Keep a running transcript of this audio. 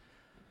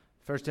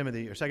1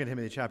 Timothy or 2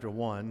 Timothy chapter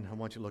 1. I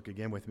want you to look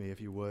again with me if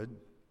you would.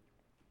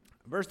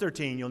 Verse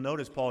 13, you'll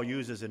notice Paul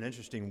uses an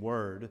interesting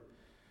word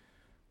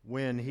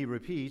when he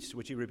repeats,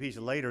 which he repeats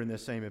later in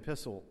this same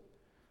epistle.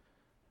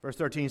 Verse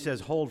 13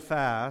 says, hold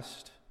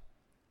fast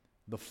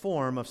the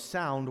form of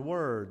sound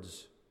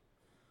words,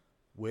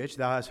 which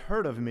thou hast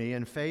heard of me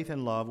in faith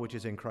and love which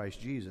is in Christ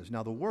Jesus.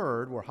 Now the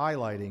word we're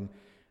highlighting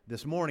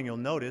this morning, you'll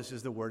notice,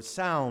 is the word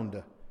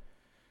sound.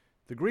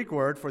 The Greek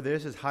word for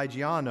this is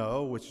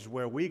hygiano, which is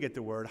where we get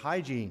the word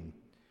hygiene.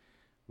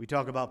 We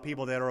talk about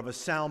people that are of a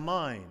sound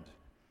mind,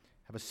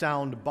 have a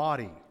sound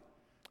body,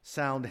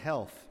 sound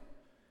health.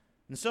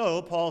 And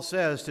so Paul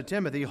says to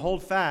Timothy,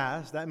 hold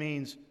fast. That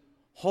means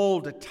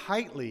hold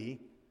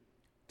tightly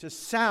to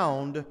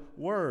sound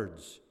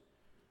words.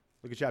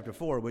 Look at chapter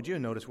 4, would you?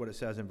 Notice what it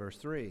says in verse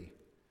 3.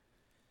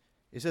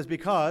 It says,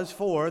 because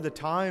for the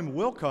time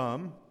will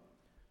come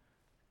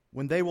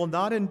when they will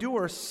not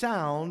endure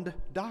sound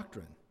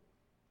doctrine,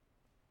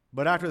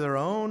 but after their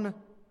own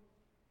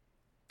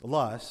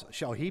lusts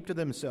shall heap to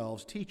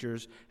themselves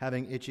teachers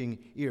having itching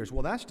ears.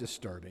 Well, that's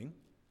disturbing.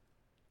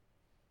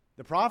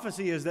 The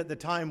prophecy is that the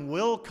time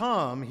will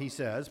come, he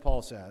says,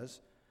 Paul says,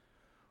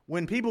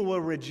 when people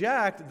will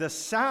reject the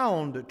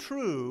sound,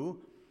 true,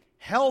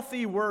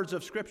 healthy words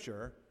of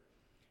Scripture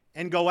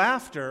and go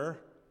after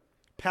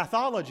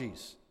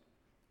pathologies,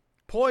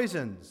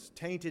 poisons,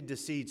 tainted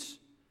deceits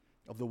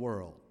of the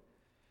world.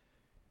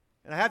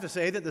 And I have to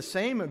say that the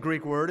same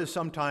Greek word is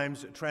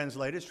sometimes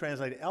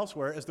translated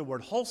elsewhere as the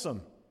word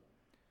wholesome.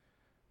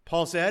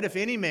 Paul said, if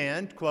any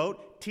man,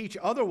 quote, teach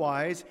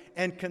otherwise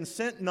and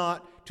consent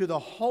not to the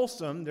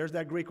wholesome, there's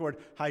that Greek word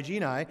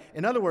hygiene.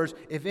 In other words,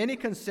 if any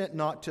consent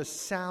not to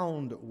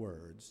sound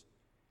words,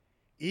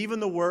 even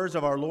the words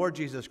of our Lord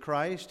Jesus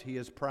Christ, he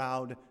is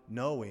proud,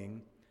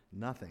 knowing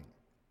nothing.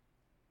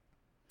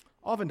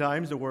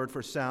 Oftentimes, the word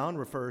for sound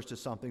refers to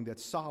something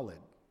that's solid,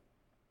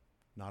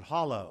 not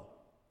hollow.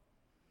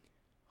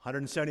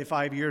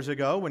 175 years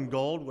ago, when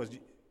gold was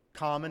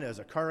common as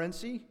a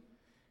currency,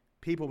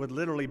 people would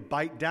literally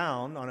bite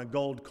down on a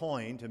gold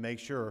coin to make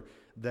sure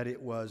that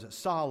it was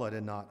solid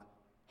and not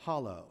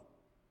hollow.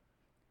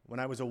 When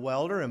I was a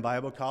welder in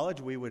Bible college,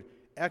 we would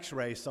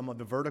x-ray some of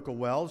the vertical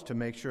welds to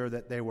make sure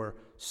that they were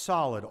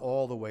solid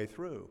all the way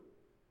through.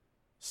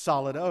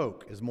 Solid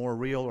oak is more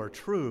real or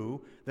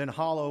true than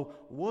hollow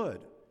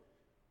wood.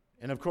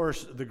 And of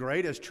course, the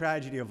greatest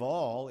tragedy of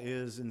all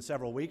is in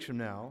several weeks from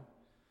now,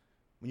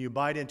 when you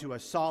bite into a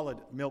solid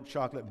milk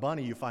chocolate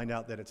bunny, you find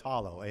out that it's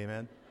hollow.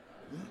 Amen?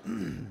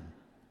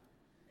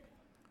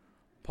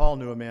 Paul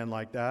knew a man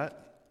like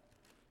that.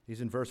 He's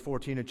in verse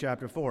 14 of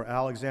chapter 4.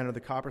 Alexander the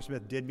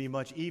coppersmith did me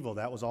much evil.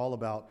 That was all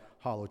about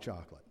hollow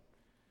chocolate.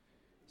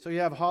 So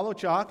you have hollow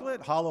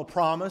chocolate, hollow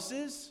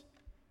promises,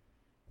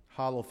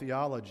 hollow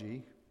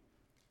theology,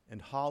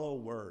 and hollow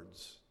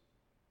words.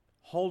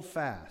 Hold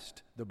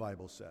fast, the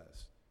Bible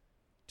says,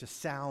 to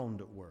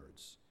sound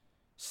words,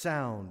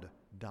 sound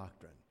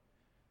doctrine.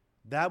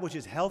 That which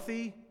is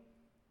healthy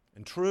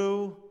and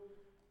true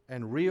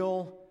and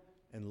real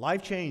and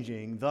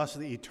life-changing, thus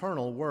the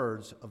eternal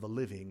words of the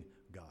living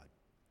God.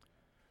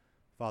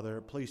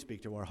 Father, please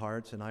speak to our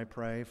hearts, and I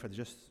pray for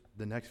just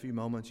the next few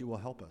moments you will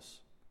help us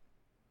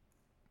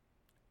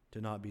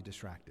to not be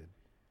distracted.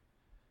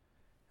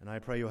 And I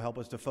pray you'll help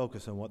us to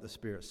focus on what the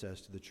Spirit says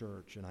to the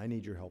church. And I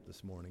need your help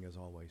this morning, as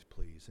always,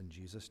 please. In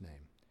Jesus'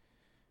 name,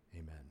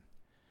 amen.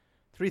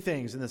 Three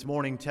things in this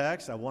morning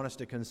text I want us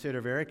to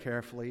consider very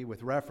carefully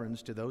with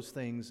reference to those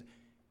things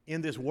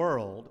in this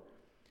world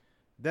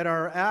that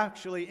are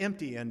actually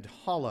empty and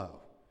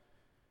hollow,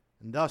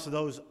 and thus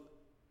those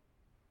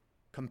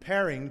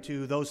comparing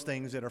to those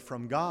things that are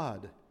from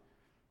God,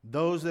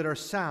 those that are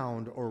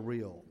sound or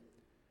real.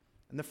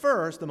 And the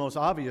first, the most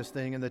obvious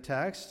thing in the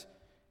text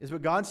is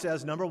what God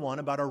says, number one,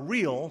 about a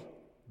real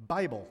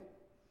Bible.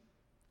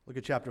 Look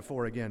at chapter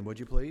 4 again, would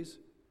you please?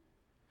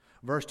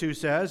 Verse 2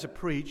 says,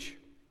 preach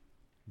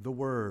the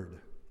word.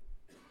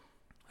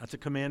 That's a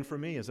command for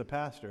me as a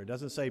pastor. It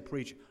doesn't say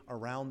preach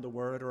around the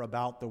word or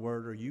about the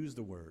word or use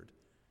the word.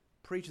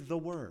 Preach the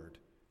word.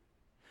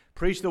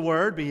 Preach the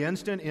word, be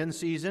instant, in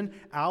season,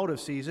 out of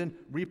season,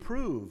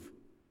 reprove,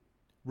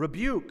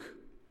 rebuke,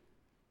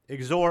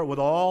 exhort with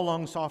all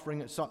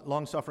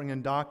long-suffering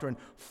and doctrine.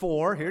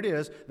 For, here it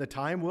is, the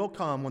time will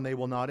come when they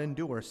will not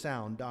endure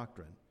sound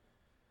doctrine.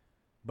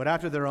 But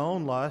after their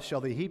own lust shall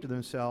they heap to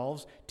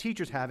themselves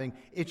teachers having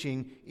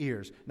itching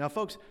ears. Now,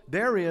 folks,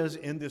 there is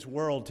in this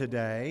world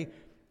today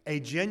a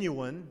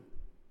genuine,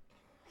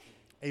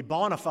 a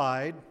bona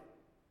fide,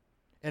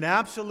 an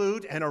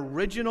absolute, an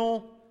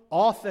original,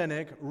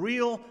 authentic,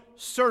 real,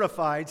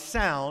 certified,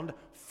 sound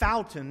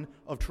fountain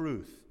of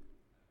truth.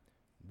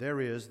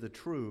 There is the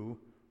true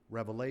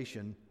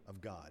revelation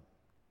of God.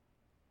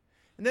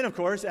 And then, of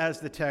course, as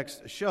the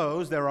text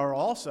shows, there are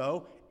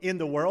also in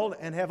the world,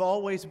 and have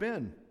always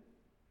been,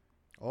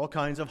 all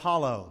kinds of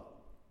hollow,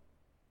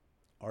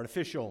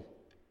 artificial,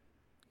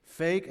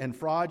 fake and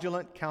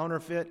fraudulent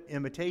counterfeit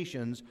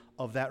imitations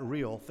of that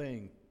real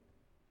thing.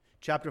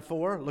 Chapter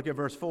 4, look at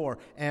verse 4.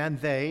 And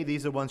they,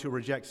 these are the ones who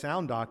reject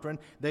sound doctrine,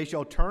 they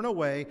shall turn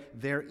away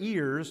their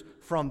ears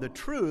from the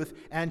truth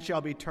and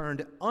shall be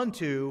turned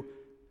unto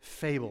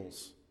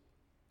fables.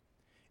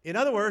 In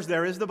other words,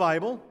 there is the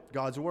Bible,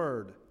 God's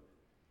Word.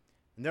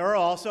 And there are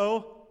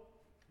also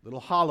little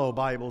hollow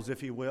Bibles,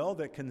 if you will,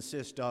 that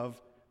consist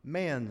of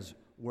man's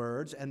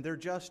words, and they're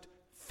just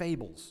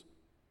fables.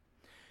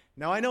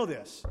 Now, I know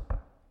this.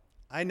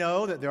 I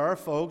know that there are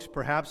folks,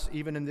 perhaps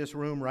even in this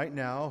room right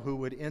now, who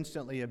would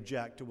instantly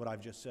object to what I've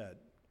just said.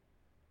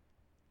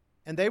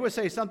 And they would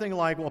say something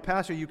like, well,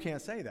 Pastor, you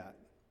can't say that.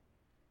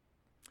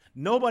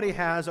 Nobody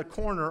has a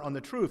corner on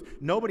the truth.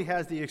 Nobody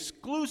has the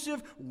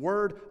exclusive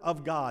Word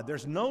of God.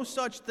 There's no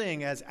such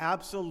thing as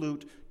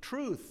absolute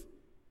truth.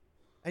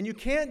 And you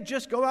can't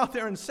just go out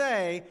there and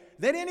say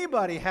that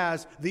anybody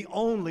has the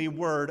only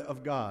Word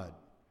of God.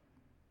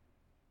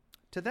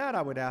 To that,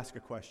 I would ask a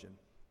question.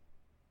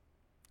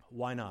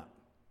 Why not?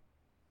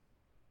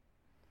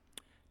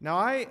 Now,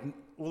 I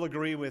will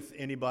agree with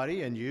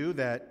anybody and you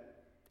that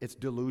it's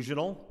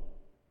delusional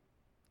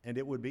and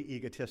it would be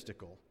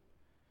egotistical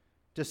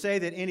to say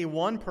that any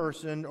one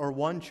person or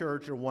one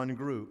church or one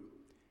group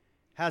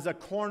has a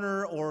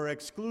corner or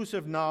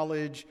exclusive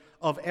knowledge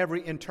of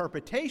every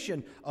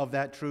interpretation of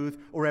that truth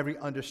or every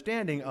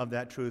understanding of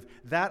that truth.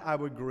 That, I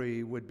would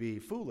agree, would be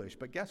foolish.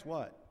 But guess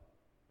what?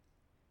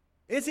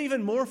 It's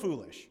even more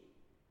foolish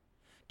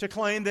to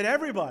claim that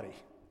everybody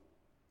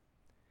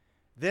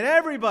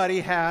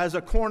has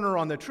a corner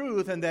on the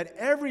truth and that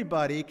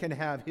everybody can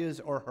have his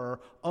or her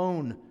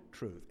own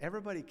truth.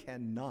 Everybody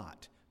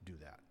cannot do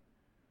that.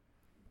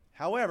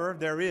 However,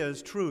 there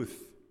is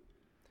truth.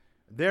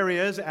 There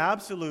is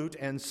absolute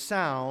and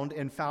sound,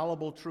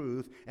 infallible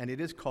truth, and it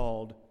is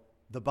called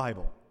the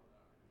Bible.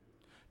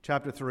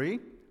 Chapter 3,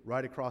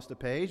 right across the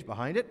page,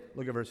 behind it,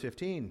 look at verse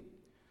 15.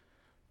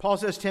 Paul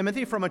says,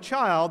 Timothy, from a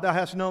child thou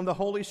hast known the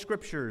Holy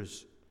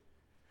Scriptures,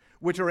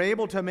 which are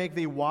able to make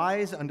thee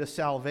wise unto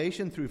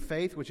salvation through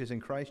faith which is in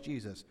Christ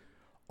Jesus.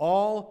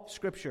 All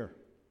Scripture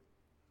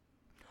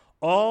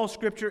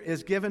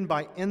is given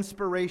by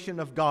inspiration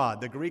of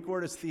God. The Greek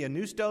word is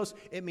theopneustos.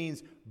 It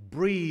means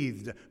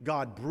breathed.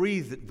 God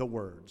breathed the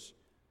words.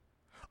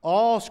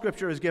 All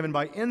Scripture is given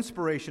by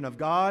inspiration of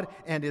God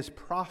and is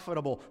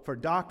profitable for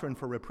doctrine,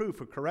 for reproof,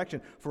 for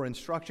correction, for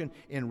instruction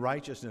in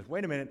righteousness.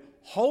 Wait a minute.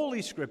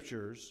 Holy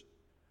Scriptures,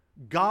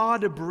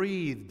 God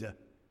breathed.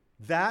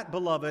 That,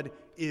 beloved,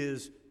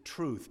 is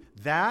truth.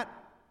 That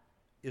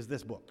is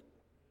this book,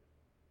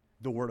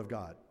 the Word of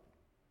God.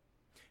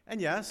 And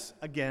yes,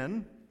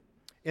 again,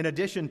 in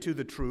addition to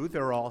the truth,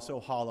 there are also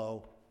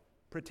hollow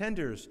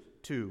pretenders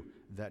to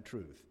that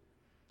truth.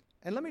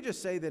 And let me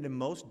just say that in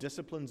most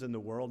disciplines in the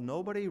world,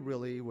 nobody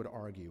really would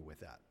argue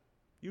with that.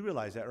 You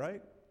realize that,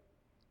 right?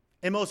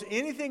 In most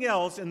anything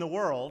else in the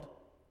world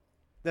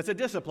that's a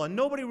discipline,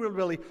 nobody will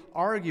really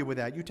argue with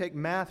that. You take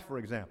math, for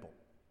example.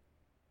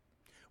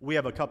 We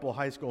have a couple of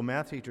high school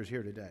math teachers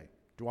here today,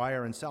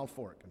 Dwyer and South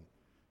Fork, and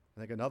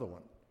I think another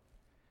one.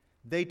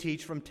 They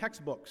teach from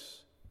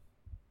textbooks.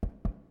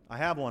 I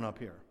have one up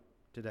here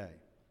today.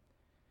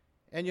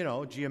 And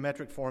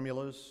geometric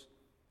formulas,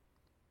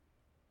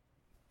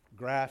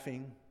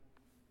 graphing,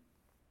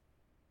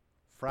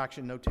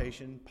 fraction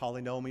notation,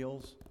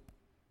 polynomials.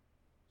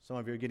 Some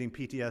of you are getting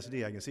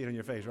PTSD. I can see it on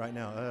your face right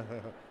now.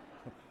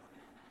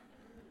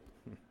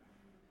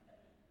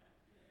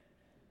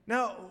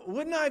 Now,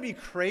 wouldn't I be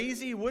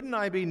crazy? Wouldn't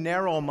I be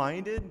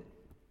narrow-minded,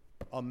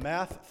 a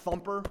math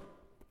thumper,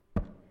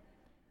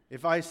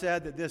 if I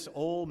said that this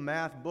old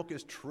math book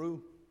is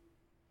true?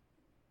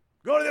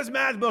 Go to this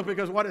math book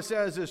because what it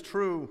says is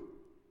true.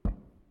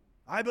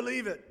 I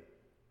believe it.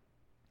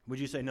 Would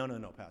you say, no,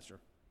 Pastor.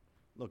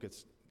 Look,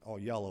 it's all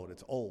yellowed.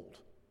 It's old.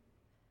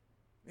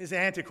 It's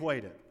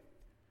antiquated.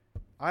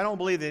 I don't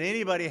believe that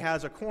anybody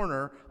has a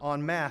corner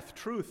on math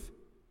truth.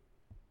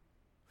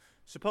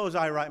 Suppose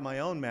I write my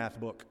own math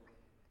book.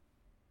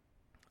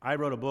 I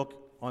wrote a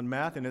book on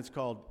math, and it's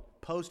called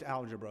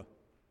Post-Algebra.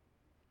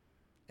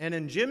 And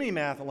in Jimmy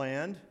Math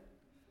land,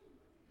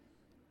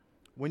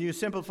 when you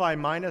simplify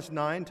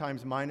 -9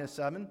 times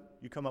 -7,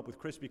 you come up with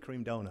Krispy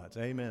Kreme donuts.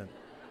 Amen.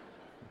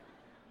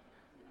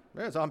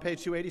 It's on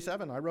page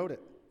 287. I wrote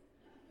it.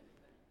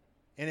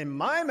 And in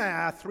my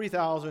math,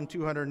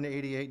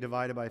 3,288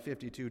 divided by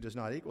 52 does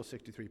not equal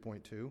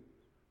 63.2.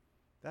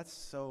 That's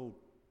so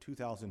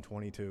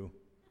 2022.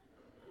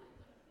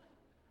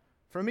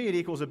 For me, it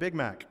equals a Big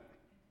Mac.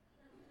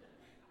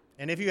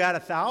 And if you add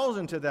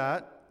 1,000 to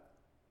that,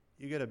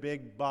 you get a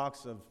big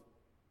box of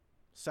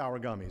sour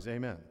gummies.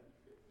 Amen.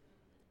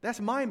 That's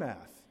my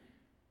math.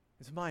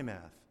 It's my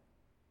math.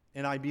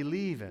 And I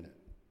believe in it.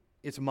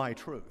 It's my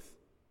truth.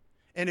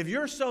 And if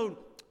you're so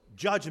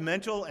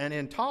judgmental and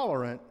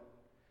intolerant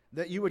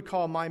that you would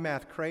call my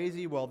math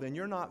crazy, well, then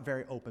you're not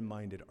very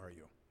open-minded, are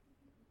you?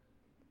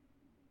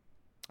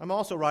 I'm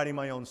also writing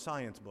my own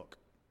science book.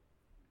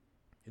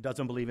 It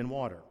doesn't believe in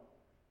water,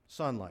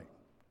 sunlight,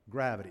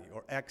 gravity,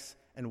 or X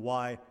and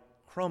Y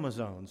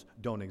chromosomes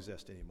don't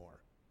exist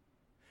anymore.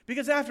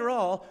 Because after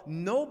all,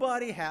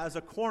 nobody has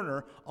a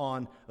corner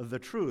on the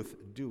truth,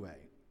 do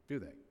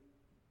they?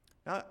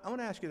 Now, I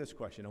want to ask you this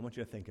question. I want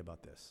you to think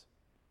about this.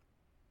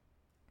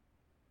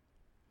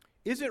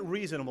 Is it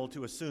reasonable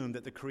to assume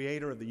that the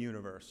creator of the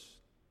universe,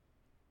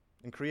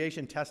 and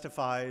creation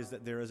testifies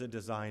that there is a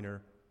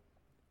designer,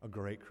 a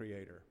great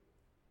creator?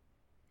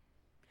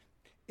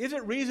 Is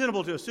it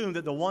reasonable to assume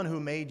that the one who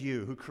made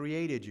you, who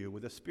created you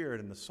with a spirit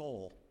and the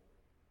soul,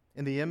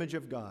 in the image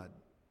of God,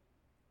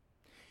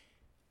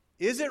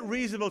 is it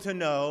reasonable to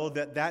know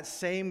that that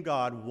same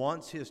God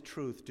wants his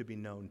truth to be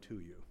known to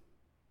you?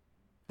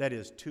 That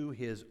is, to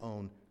his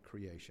own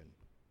creation.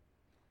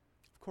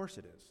 Of course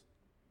it is.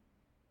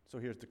 So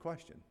here's the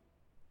question.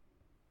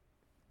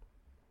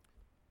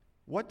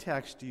 What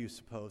text do you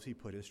suppose he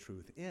put his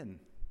truth in?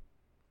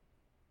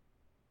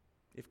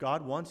 If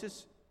God wants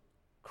his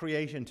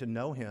creation to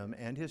know him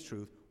and his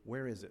truth,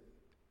 where is it?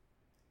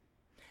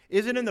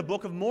 Is it in the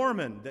Book of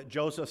Mormon that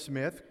Joseph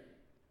Smith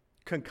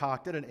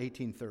concocted in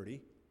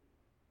 1830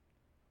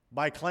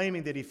 by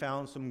claiming that he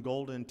found some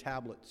golden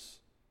tablets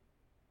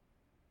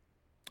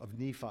of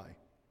Nephi?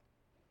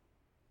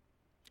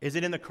 Is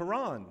it in the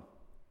Quran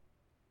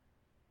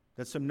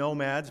that some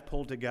nomads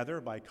pulled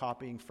together by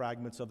copying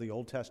fragments of the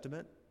Old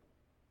Testament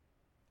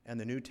and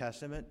the New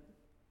Testament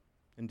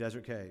in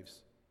desert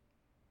caves?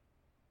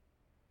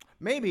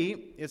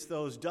 Maybe it's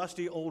those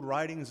dusty old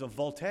writings of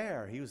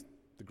Voltaire. He was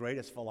the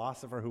greatest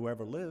philosopher who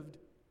ever lived.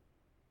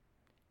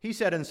 He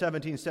said in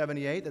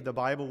 1778 that the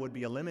Bible would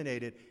be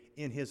eliminated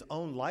in his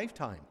own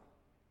lifetime.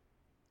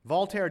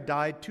 Voltaire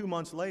died 2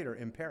 months later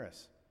in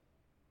Paris.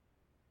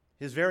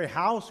 His very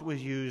house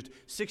was used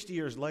 60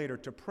 years later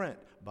to print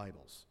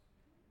Bibles.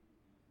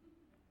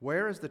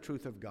 Where is the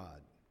truth of God?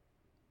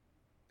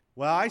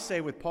 Well, I say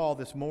with Paul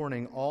this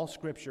morning, all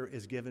Scripture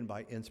is given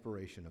by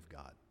inspiration of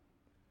God.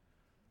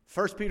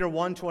 1 Peter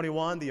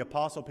 1:21, the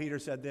Apostle Peter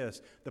said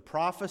this, "The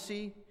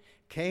prophecy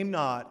came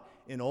not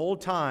in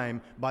old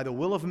time by the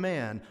will of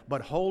man,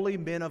 but holy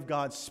men of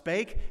God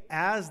spake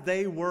as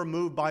they were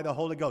moved by the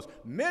Holy Ghost."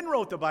 Men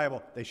wrote the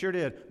Bible. They sure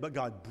did, but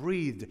God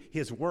breathed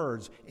his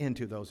words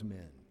into those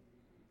men.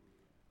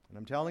 And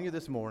I'm telling you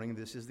this morning,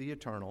 this is the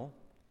eternal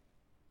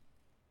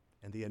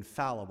and the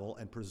infallible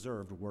and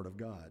preserved Word of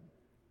God.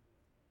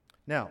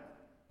 Now,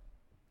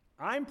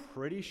 I'm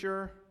pretty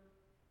sure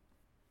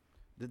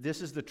that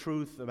this is the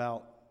truth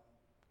about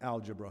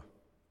algebra.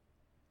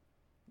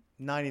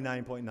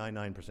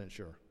 99.99%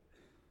 sure.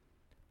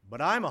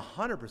 But I'm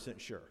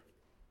 100% sure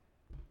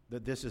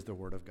that this is the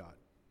Word of God.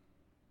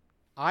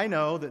 I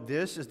know that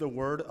this is the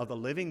Word of the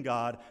living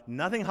God,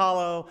 nothing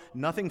hollow,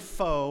 nothing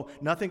faux,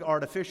 nothing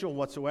artificial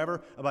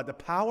whatsoever about the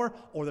power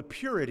or the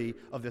purity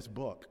of this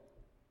book.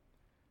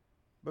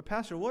 But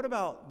Pastor, what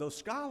about those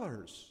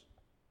scholars?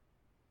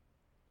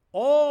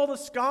 All the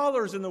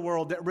scholars in the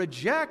world that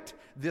reject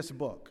this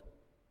book,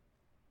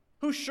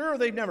 who sure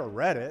they've never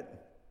read it,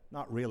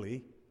 not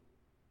really,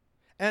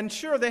 and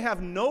sure they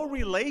have no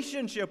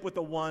relationship with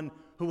the one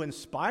who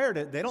inspired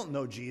it. They don't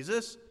know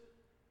Jesus.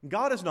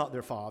 God is not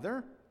their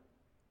father.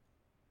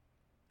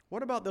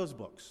 What about those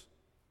books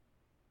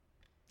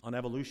on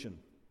evolution,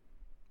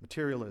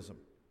 materialism?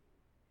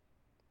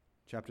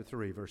 Chapter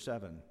 3, verse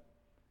 7.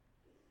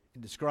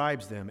 It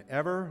describes them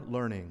ever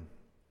learning,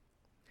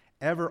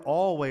 ever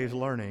always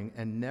learning,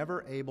 and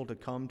never able to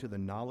come to the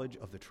knowledge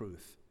of the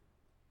truth.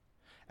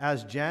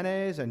 As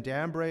Jannes and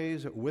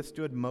Jambres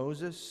withstood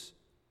Moses,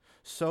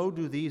 so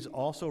do these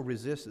also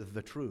resist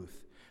the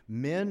truth.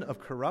 Men of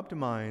corrupt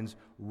minds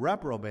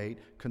reprobate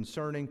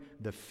concerning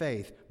the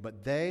faith,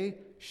 but they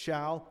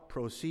shall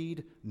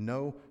proceed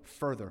no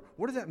further.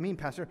 What does that mean,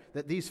 Pastor?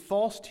 That these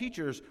false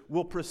teachers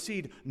will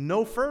proceed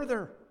no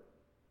further.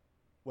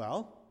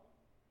 Well,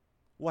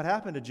 what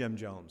happened to Jim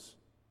Jones?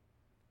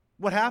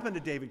 What happened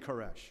to David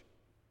Koresh?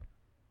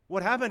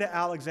 What happened to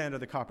Alexander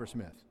the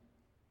coppersmith?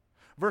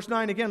 Verse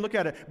 9 again, look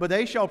at it. But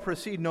they shall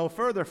proceed no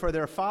further, for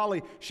their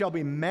folly shall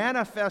be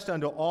manifest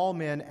unto all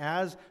men,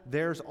 as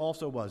theirs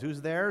also was. Who's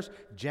theirs?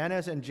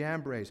 Jannes and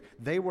Jambres.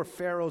 They were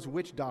Pharaoh's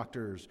witch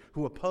doctors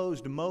who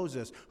opposed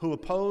Moses, who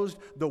opposed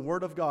the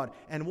Word of God.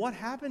 And what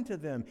happened to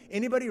them?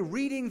 Anybody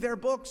reading their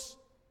books?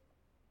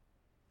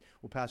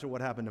 Well, Pastor, what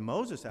happened to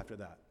Moses after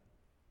that?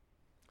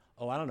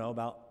 Oh, I don't know.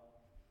 About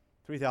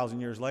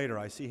 3,000 years later,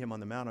 I see him on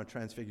the Mount of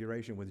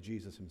Transfiguration with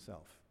Jesus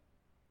himself.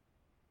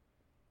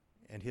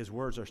 And his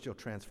words are still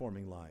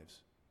transforming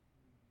lives.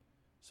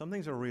 Some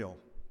things are real,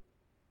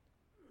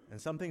 and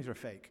some things are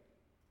fake.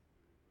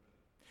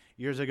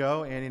 Years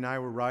ago, Annie and I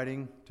were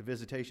riding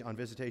on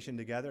visitation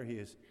together.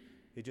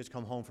 He'd just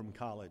come home from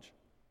college.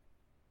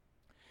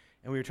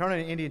 And we were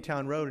turning on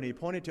Indiantown Road, and he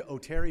pointed to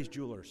O'Terry's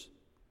Jewelers.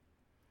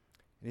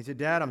 And he said,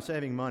 "Dad, I'm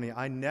saving money.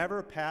 I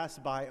never pass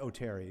by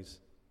O'Terry's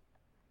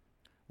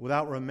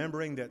without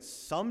remembering that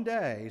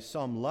someday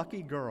some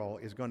lucky girl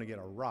is going to get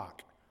a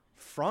rock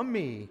from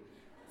me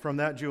from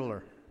that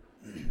jeweler."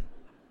 And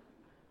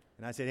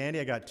I said, "Andy,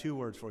 I got 2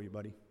 words for you,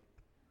 buddy.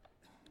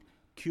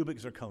 Cubic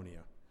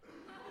zirconia."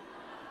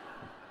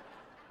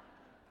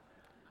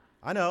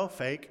 I know,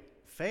 fake.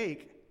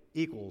 Fake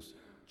equals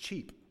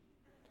cheap.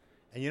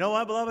 And you know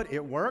what, beloved?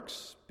 It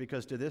works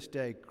because to this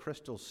day,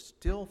 Crystal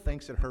still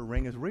thinks that her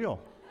ring is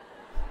real.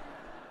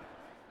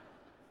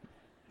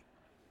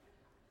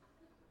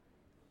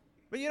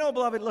 But you know,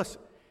 beloved, listen,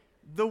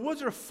 the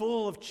woods are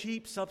full of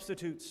cheap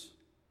substitutes.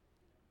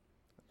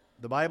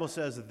 The Bible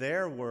says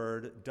their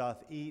word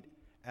doth eat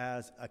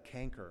as a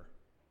canker,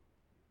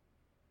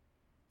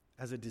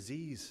 as a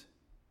disease.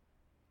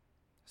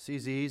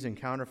 CZs and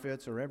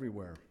counterfeits are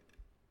everywhere.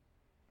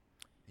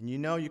 And you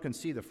know you can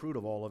see the fruit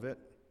of all of it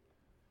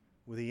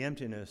with the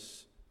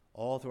emptiness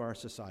all through our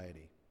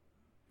society.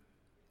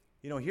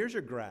 You know, here's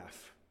your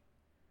graph.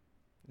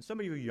 And some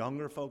of you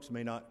younger folks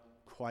may not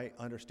quite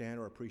understand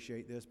or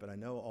appreciate this, but I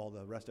know all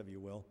the rest of you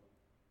will.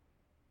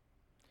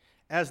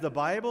 As the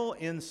Bible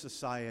in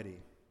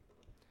society,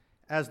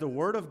 as the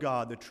Word of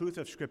God, the truth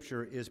of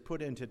Scripture, is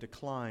put into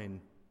decline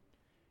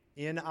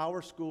in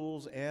our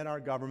schools and our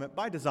government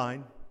by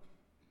design,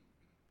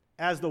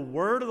 as the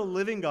Word of the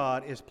living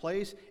God is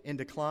placed in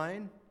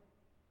decline,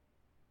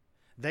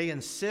 they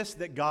insist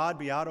that God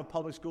be out of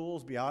public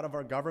schools, be out of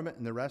our government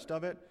and the rest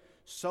of it,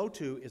 so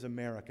too is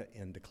America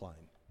in decline.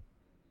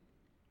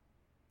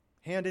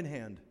 Hand in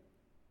hand,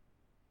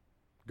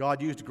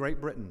 God used Great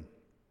Britain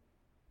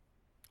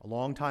a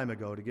long time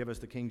ago to give us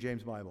the King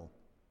James Bible.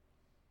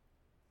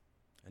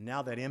 And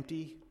now that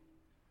empty,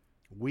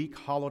 weak,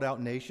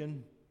 hollowed-out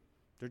nation,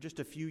 they're just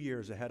a few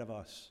years ahead of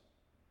us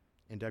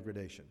in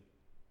degradation.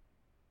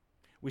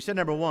 We said,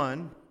 number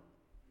one,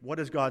 what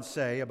does God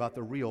say about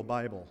the real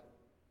Bible?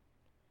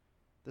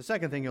 The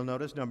second thing you'll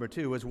notice, number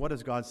two, is what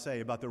does God say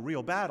about the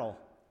real battle?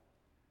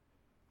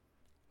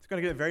 It's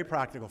going to get very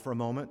practical for a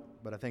moment,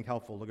 but I think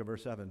helpful. Look at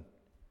verse 7,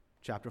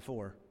 chapter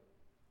 4.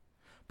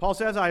 Paul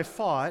says, I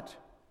fought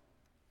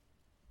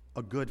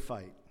a good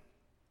fight.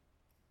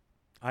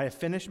 I have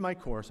finished my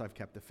course. I've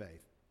kept the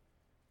faith.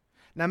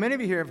 Now, many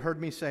of you here have heard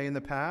me say in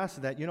the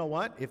past that, you know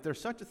what? If there's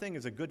such a thing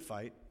as a good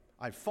fight,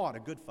 I've fought a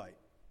good fight.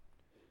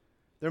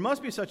 There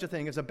must be such a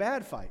thing as a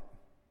bad fight.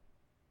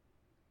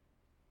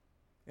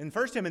 In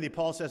 1 Timothy,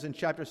 Paul says in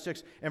chapter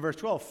 6 and verse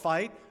 12,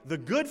 fight the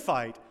good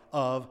fight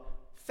of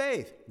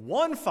faith.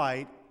 One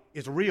fight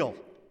is real.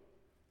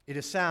 It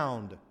is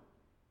sound.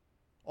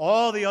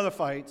 All the other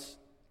fights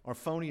are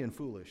phony and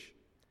foolish.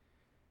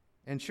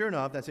 And sure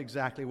enough, that's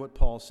exactly what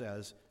Paul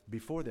says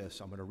before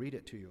this. I'm going to read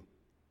it to you.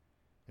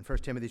 In 1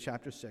 Timothy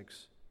chapter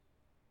 6.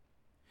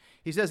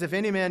 He says, if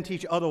any man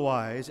teach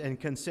otherwise and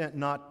consent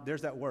not,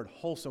 there's that word,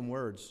 wholesome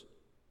words,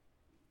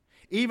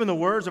 even the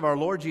words of our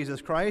Lord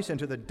Jesus Christ, and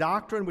to the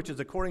doctrine which is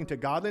according to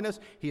godliness,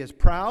 he is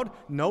proud,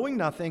 knowing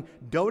nothing,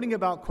 doting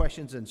about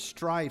questions and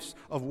strifes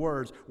of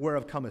words,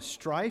 whereof cometh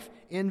strife,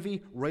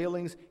 envy,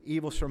 railings,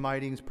 evil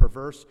surmitings,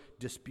 perverse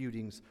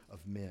disputings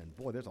of men.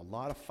 Boy, there's a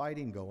lot of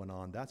fighting going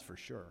on, that's for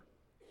sure.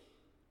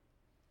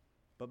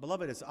 But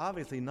beloved, it's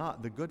obviously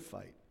not the good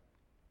fight.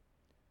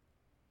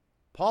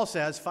 Paul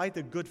says, fight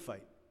the good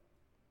fight.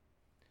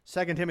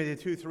 2 Timothy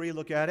 2:3,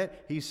 look at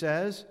it. He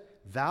says,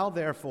 thou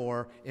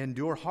therefore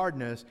endure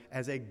hardness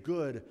as a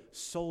good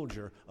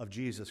soldier of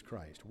Jesus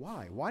Christ.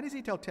 Why? Why does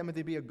he tell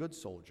Timothy to be a good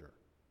soldier,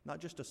 not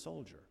just a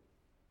soldier?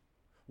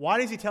 Why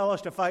does he tell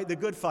us to fight the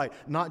good fight,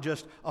 not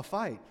just a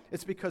fight?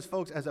 It's because,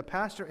 folks, as a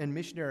pastor and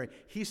missionary,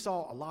 he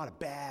saw a lot of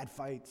bad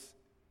fights.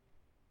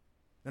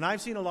 And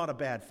I've seen a lot of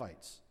bad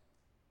fights.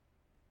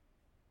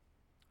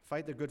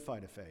 Fight the good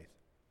fight of faith.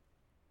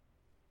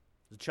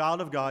 As a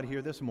child of God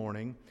here this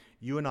morning,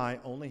 you and I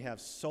only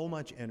have so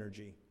much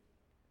energy.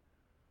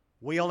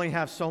 We only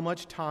have so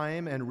much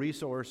time and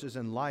resources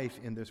and life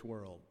in this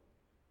world.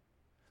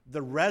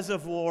 The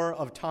reservoir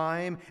of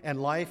time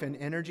and life and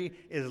energy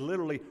is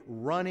literally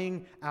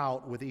running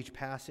out with each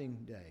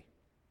passing day.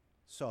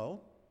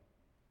 So,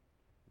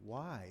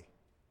 why?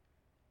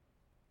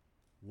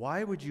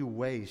 Why would you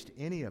waste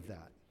any of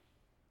that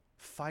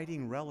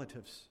fighting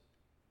relatives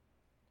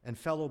and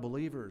fellow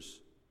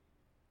believers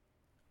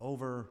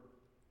over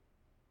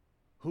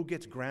who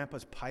gets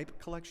Grandpa's pipe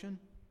collection?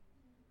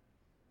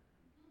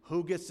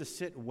 Who gets to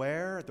sit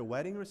where at the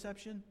wedding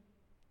reception?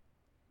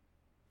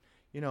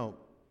 You know,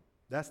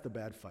 that's the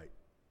bad fight.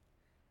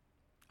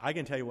 I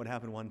can tell you what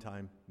happened one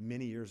time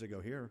many years ago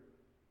here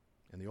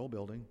in the old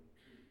building.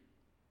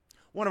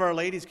 One of our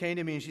ladies came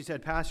to me and she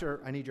said,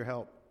 Pastor, I need your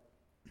help.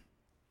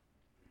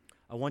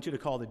 I want you to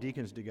call the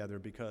deacons together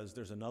because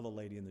there's another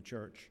lady in the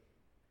church.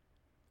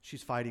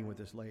 She's fighting with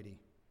this lady.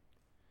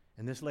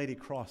 And this lady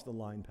crossed the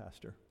line,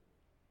 Pastor.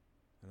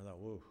 And I thought,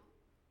 whoa,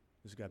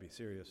 this has got to be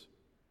serious.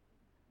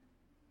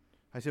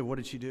 I said, what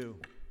did she do?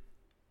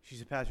 She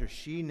said, Pastor,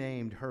 she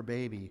named her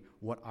baby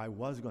what I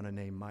was going to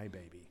name my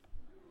baby.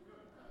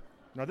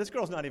 Now, this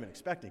girl's not even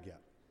expecting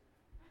yet.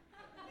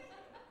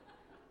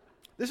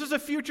 This is a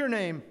future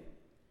name.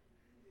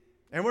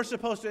 And we're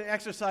supposed to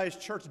exercise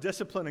church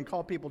discipline and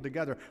call people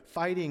together,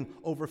 fighting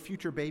over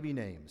future baby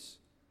names.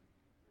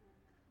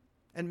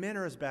 And men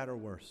are as bad or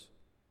worse.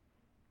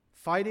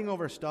 Fighting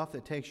over stuff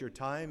that takes your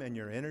time and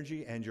your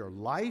energy and your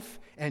life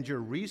and your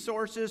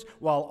resources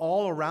while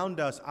all around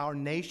us our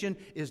nation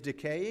is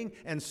decaying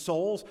and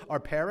souls are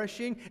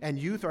perishing and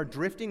youth are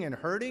drifting and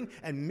hurting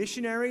and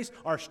missionaries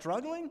are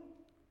struggling.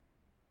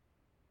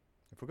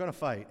 If we're going to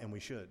fight, and we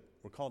should,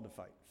 we're called to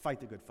fight.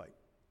 Fight the good fight.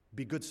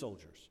 Be good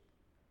soldiers.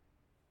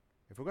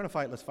 If we're going to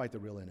fight, let's fight the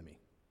real enemy.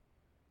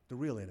 The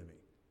real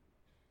enemy.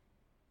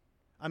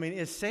 I mean,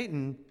 is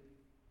Satan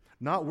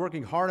not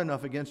working hard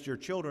enough against your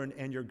children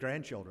and your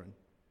grandchildren,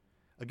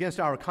 against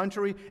our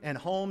country and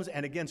homes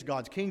and against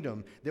God's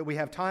kingdom, that we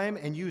have time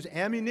and use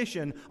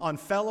ammunition on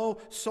fellow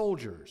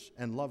soldiers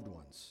and loved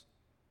ones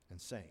and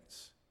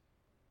saints?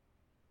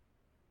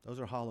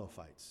 Those are hollow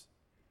fights.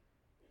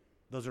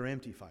 Those are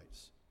empty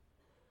fights.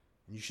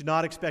 And you should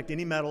not expect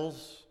any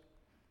medals,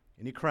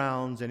 any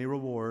crowns, any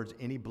rewards,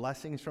 any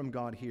blessings from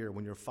God here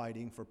when you're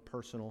fighting for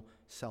personal,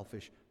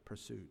 selfish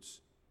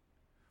pursuits.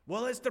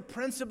 Well, it's the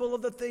principle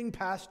of the thing,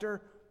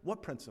 Pastor.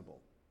 What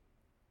principle?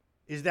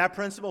 Is that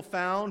principle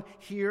found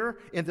here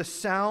in the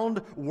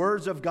sound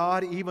words of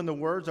God, even the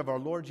words of our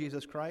Lord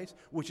Jesus Christ,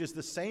 which is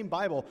the same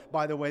Bible,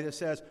 by the way, that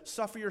says,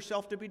 suffer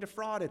yourself to be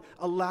defrauded.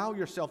 Allow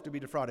yourself to be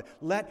defrauded.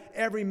 Let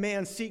every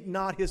man seek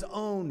not his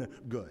own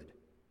good.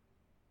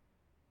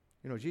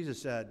 You know,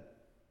 Jesus said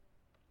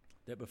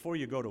that before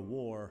you go to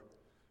war,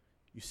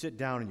 you sit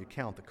down and you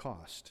count the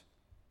cost.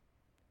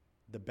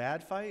 The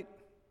bad fight,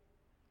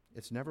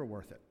 it's never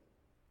worth it.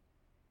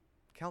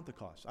 Count the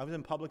cost. I was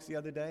in Publix the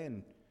other day,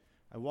 and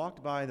I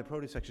walked by the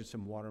produce section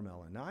some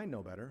watermelon. Now, I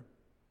know better.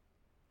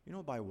 You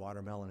don't buy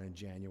watermelon in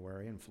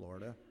January in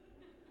Florida.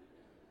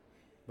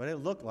 But it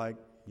looked like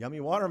yummy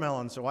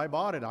watermelon, so I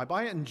bought it. I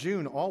buy it in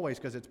June always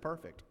because it's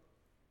perfect.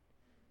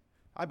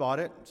 I bought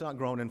it. It's not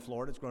grown in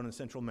Florida. It's grown in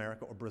Central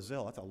America or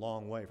Brazil. That's a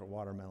long way for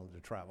watermelon to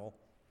travel.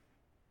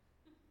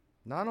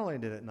 Not only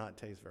did it not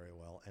taste very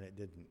well, and it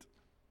didn't,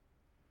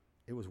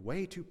 it was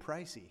way too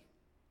pricey.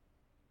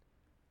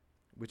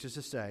 Which is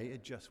to say,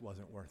 it just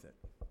wasn't worth it.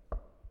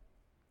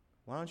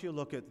 Why don't you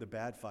look at the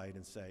bad fight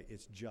and say,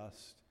 it's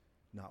just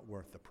not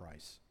worth the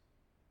price?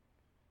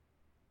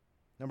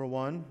 Number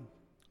one,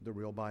 the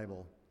real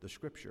Bible, the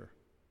Scripture.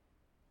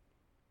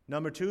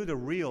 Number two, the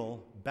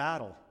real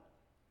battle,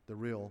 the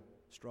real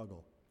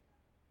struggle.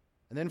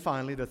 And then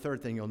finally, the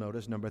third thing you'll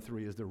notice, number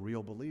three, is the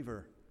real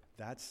believer.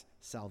 That's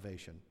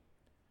salvation.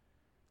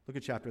 Look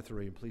at chapter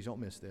 3. Please don't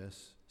miss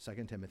this.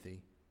 2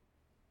 Timothy.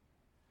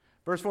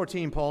 Verse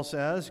 14, Paul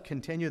says,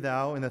 continue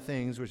thou in the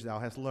things which thou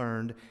hast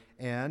learned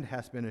and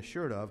hast been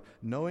assured of,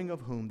 knowing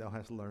of whom thou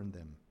hast learned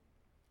them.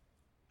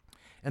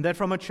 And that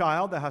from a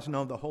child thou hast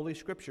known the Holy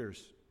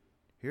Scriptures.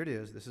 Here it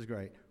is, this is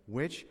great.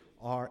 Which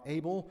are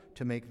able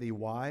to make thee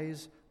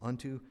wise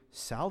unto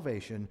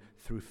salvation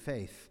through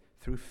faith,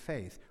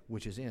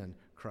 which is in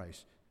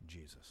Christ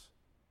Jesus.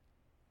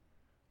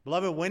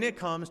 Beloved, when it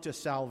comes to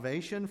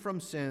salvation from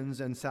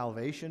sins and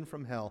salvation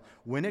from hell,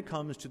 when it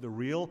comes to the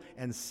real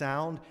and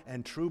sound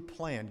and true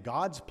plan,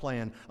 God's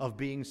plan of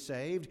being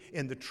saved,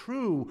 in the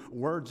true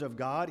words of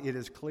God, it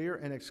is clear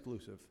and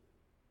exclusive.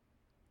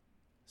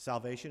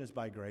 Salvation is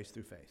by grace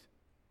through faith.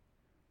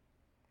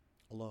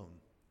 Alone.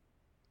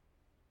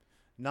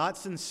 Not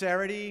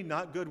sincerity,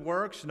 not good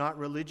works, not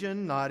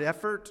religion, not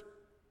effort.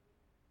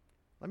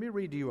 Let me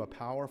read to you a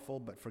powerful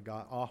but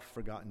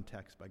oft-forgotten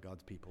text by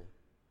God's people.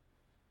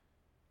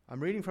 I'm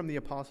reading from the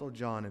Apostle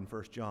John in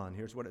 1 John.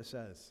 Here's what it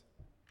says.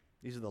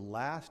 These are the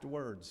last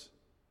words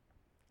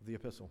of the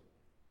epistle.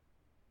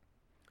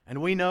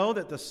 And we know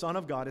that the Son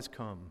of God is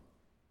come,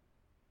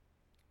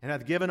 and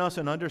hath given us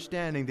an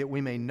understanding that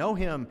we may know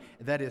him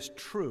that is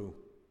true.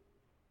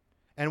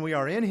 And we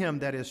are in him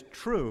that is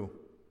true,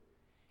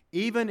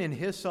 even in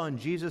his Son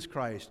Jesus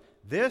Christ.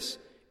 This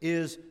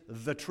is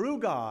the true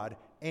God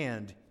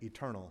and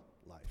eternal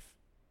life.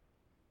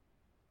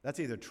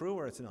 That's either true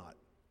or it's not.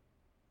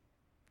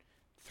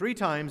 3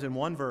 times in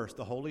one verse,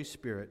 the Holy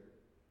Spirit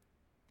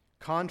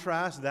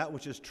contrasts that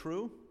which is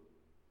true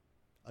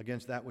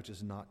against that which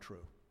is not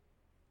true.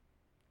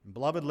 And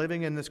beloved,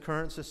 living in this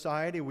current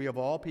society, we of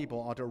all people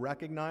ought to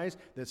recognize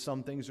that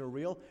some things are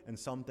real and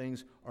some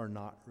things are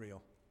not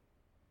real.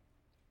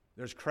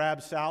 There's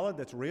crab salad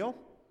that's real,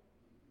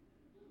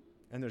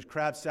 and there's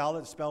crab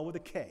salad spelled with a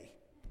K.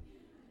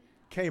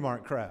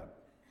 Kmart crab.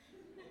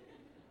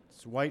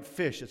 It's white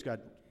fish. It's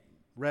got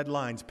red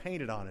lines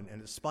painted on it,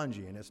 and it's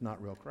spongy, and it's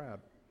not real crab.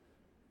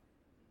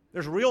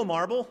 There's real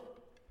marble,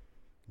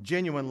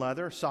 genuine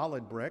leather,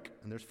 solid brick,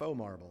 and there's faux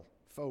marble,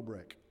 faux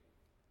brick,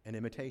 and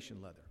imitation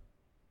leather.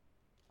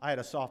 I had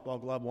a softball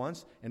glove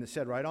once, and it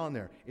said right on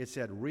there, it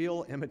said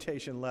real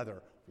imitation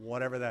leather,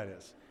 whatever that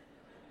is.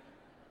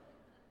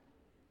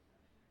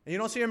 And you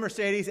don't see a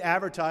Mercedes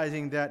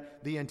advertising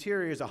that the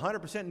interior is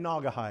 100%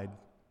 Naugahyde.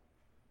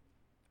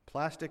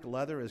 Plastic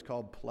leather is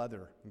called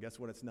pleather, and guess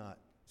what it's not?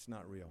 It's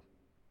not real.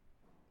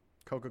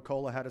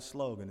 Coca-Cola had a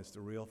slogan, it's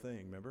the real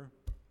thing, remember?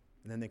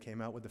 And then they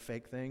came out with the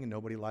fake thing, and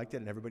nobody liked it,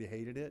 and everybody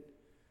hated it.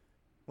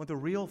 I want the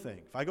real thing.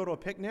 If I go to a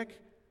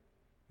picnic,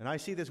 and I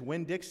see this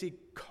Winn-Dixie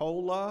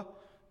cola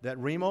that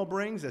Remo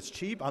brings that's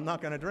cheap, I'm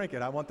not going to drink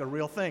it. I want the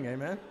real thing,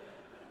 amen?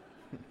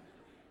 There's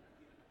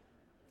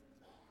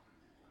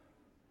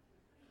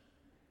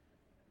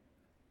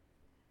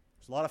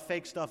a lot of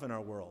fake stuff in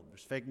our world.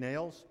 There's fake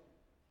nails.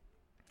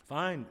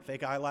 Fine.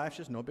 Fake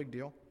eyelashes, no big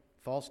deal.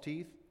 False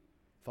teeth.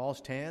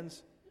 False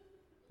tans.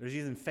 There's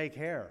even fake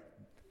hair.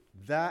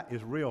 That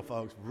is real,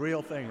 folks.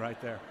 Real thing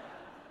right there.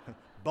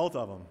 Both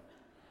of them.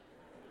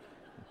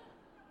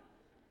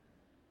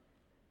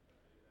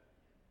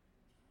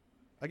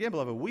 Again,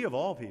 beloved, we of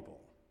all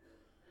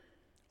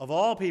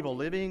people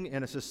living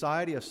in a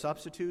society of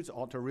substitutes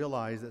ought to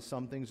realize that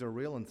some things are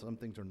real and some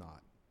things are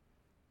not,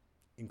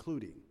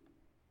 including,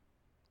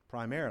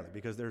 primarily,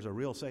 because there's a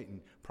real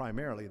Satan,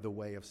 primarily the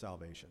way of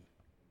salvation.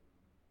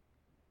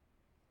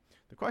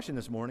 The question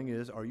this morning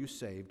is, are you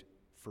saved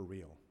for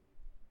real?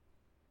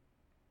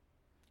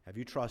 Have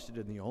you trusted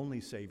in the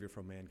only Savior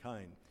for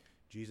mankind?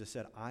 Jesus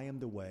said, I am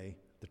the way,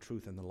 the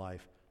truth, and the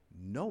life.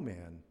 No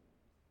man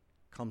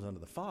comes unto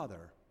the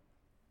Father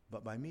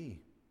but by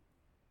me.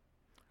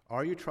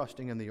 Are you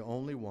trusting in the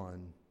only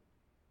one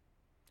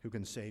who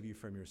can save you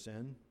from your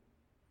sin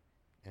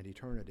and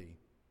eternity?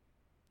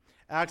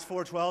 Acts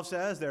 4:12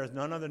 says, there is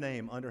none other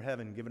name under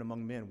heaven given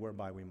among men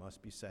whereby we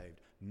must be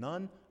saved.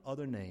 None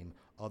other name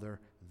other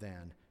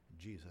than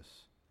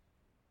Jesus.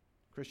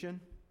 Christian,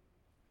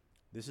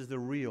 this is the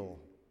real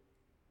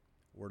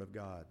Word of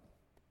God.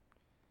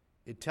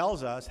 It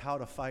tells us how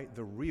to fight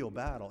the real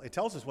battle. It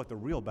tells us what the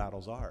real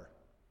battles are.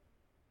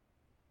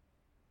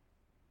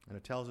 And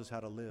it tells us how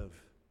to live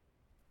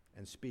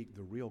and speak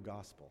the real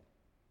gospel,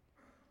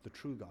 the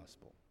true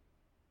gospel.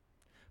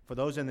 For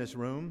those in this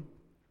room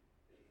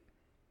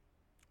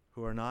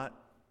who are not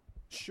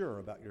sure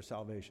about your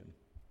salvation,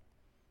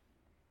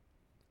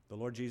 the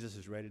Lord Jesus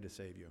is ready to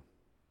save you.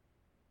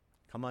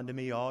 Come unto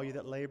me, all you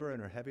that labor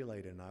and are heavy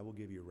laden, and I will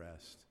give you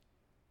rest.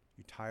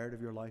 You tired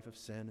of your life of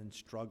sin and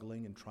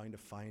struggling and trying to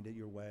find it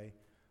your way?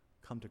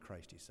 Come to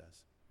Christ, he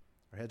says.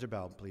 Our heads are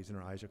bowed, please, and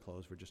our eyes are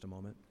closed for just a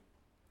moment.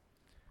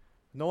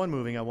 No one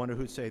moving. I wonder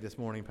who'd say this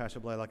morning,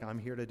 Pastor Blaylock, I'm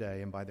here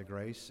today, and by the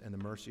grace and the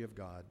mercy of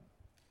God,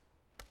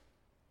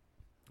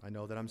 I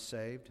know that I'm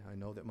saved. I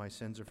know that my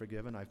sins are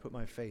forgiven. I've put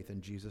my faith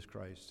in Jesus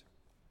Christ.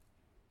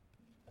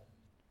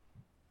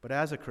 But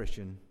as a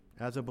Christian,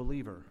 as a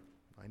believer,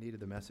 I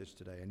needed the message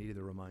today. I needed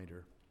the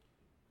reminder.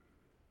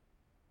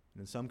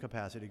 And in some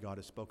capacity, God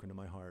has spoken to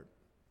my heart.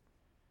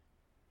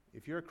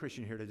 If you're a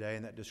Christian here today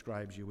and that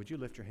describes you, would you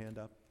lift your hand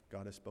up?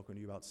 God has spoken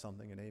to you about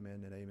something, and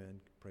amen and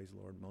amen. Praise the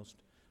Lord.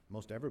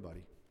 Most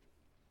everybody.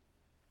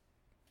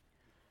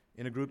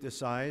 In a group this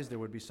size, there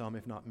would be some,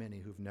 if not many,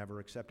 who've never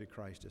accepted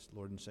Christ as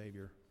Lord and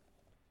Savior.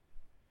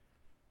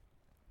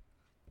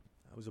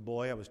 I was a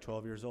boy. I was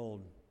 12 years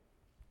old.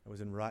 I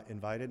was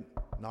invited,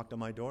 knocked on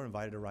my door,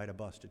 invited to ride a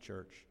bus to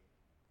church.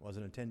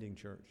 Wasn't attending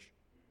church.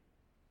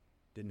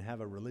 Didn't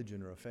have a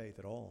religion or a faith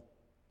at all.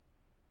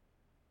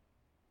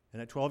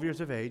 And at 12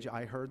 years of age,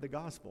 I heard the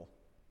gospel.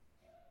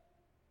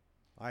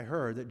 I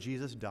heard that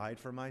Jesus died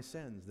for my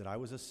sins, that I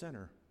was a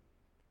sinner,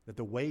 that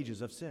the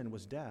wages of sin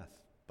was death,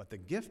 but the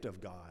gift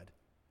of God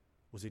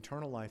was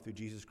eternal life through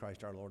Jesus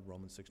Christ our Lord,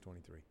 Romans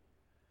 6:23.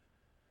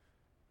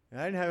 And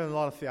I didn't have a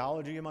lot of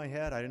theology in my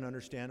head. I didn't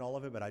understand all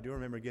of it, but I do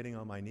remember getting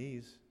on my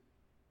knees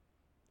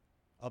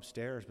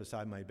upstairs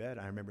beside my bed.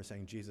 I remember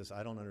saying, Jesus,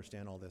 I don't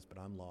understand all this, but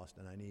I'm lost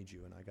and I need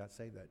you. And I got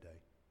saved that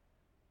day.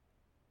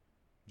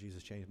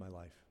 Jesus changed my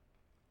life.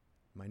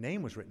 My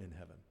name was written in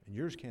heaven, and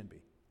yours can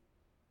be.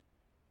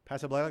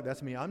 Pastor Blaylock,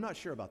 that's me. I'm not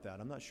sure about that.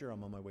 I'm not sure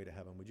I'm on my way to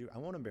heaven. Would you? I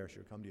won't embarrass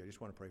you or come to you. I just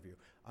want to pray for you.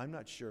 I'm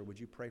not sure. Would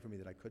you pray for me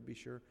that I could be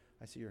sure?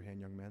 I see your hand,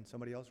 young man.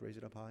 Somebody else? Raise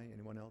it up high.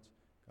 Anyone else?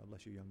 God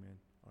bless you, young man.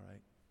 All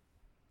right.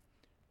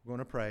 We're going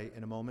to pray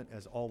in a moment,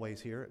 as always,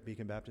 here at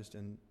Beacon Baptist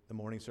in the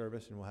morning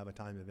service, and we'll have a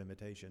time of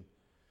invitation.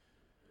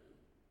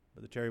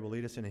 Brother Terry will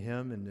lead us in a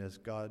hymn, and as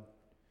God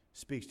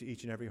speaks to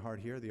each and every heart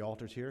here, the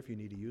altar's here if you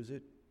need to use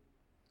it.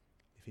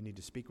 If you need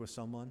to speak with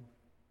someone,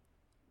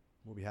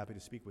 we'll be happy to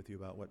speak with you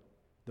about what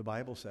the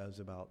Bible says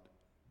about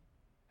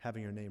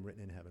having your name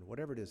written in heaven.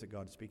 Whatever it is that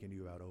God is speaking to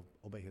you about,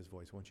 obey his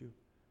voice, won't you?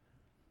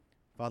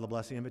 Father,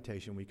 bless the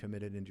invitation. We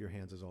commit it into your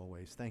hands as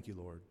always. Thank you,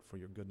 Lord, for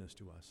your goodness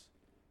to us.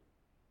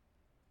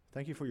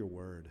 Thank you for your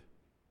word.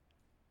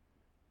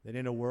 That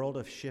in a world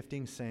of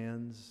shifting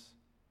sands,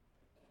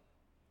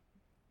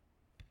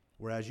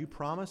 whereas you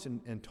promised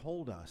and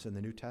told us in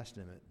the New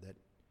Testament that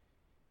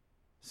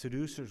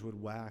seducers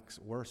would wax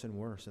worse and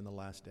worse in the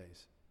last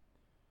days,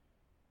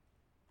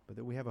 but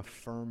that we have a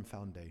firm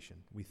foundation.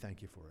 We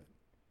thank you for it.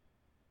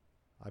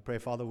 I pray,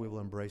 Father, we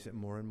will embrace it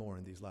more and more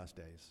in these last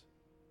days,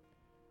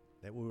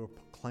 that we will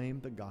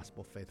proclaim the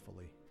gospel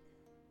faithfully,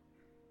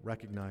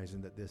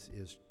 recognizing that this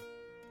is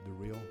the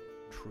real,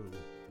 true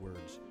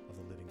words of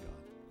the living God.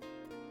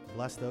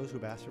 Bless those who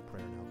have asked for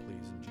prayer now,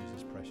 please, in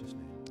Jesus' precious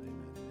name.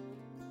 Amen.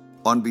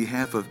 On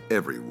behalf of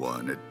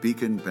everyone at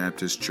Beacon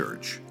Baptist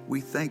Church, we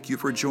thank you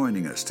for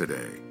joining us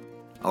today.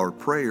 Our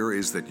prayer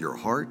is that your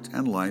heart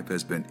and life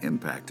has been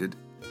impacted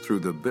through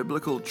the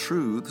biblical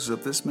truths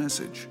of this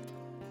message.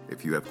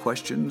 If you have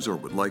questions or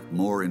would like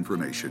more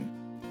information,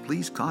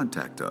 please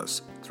contact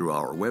us through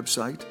our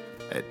website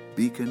at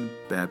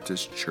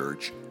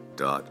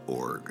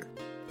beaconbaptistchurch.org.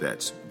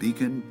 That's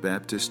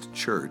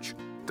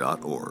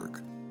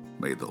beaconbaptistchurch.org.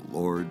 May the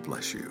Lord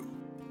bless you.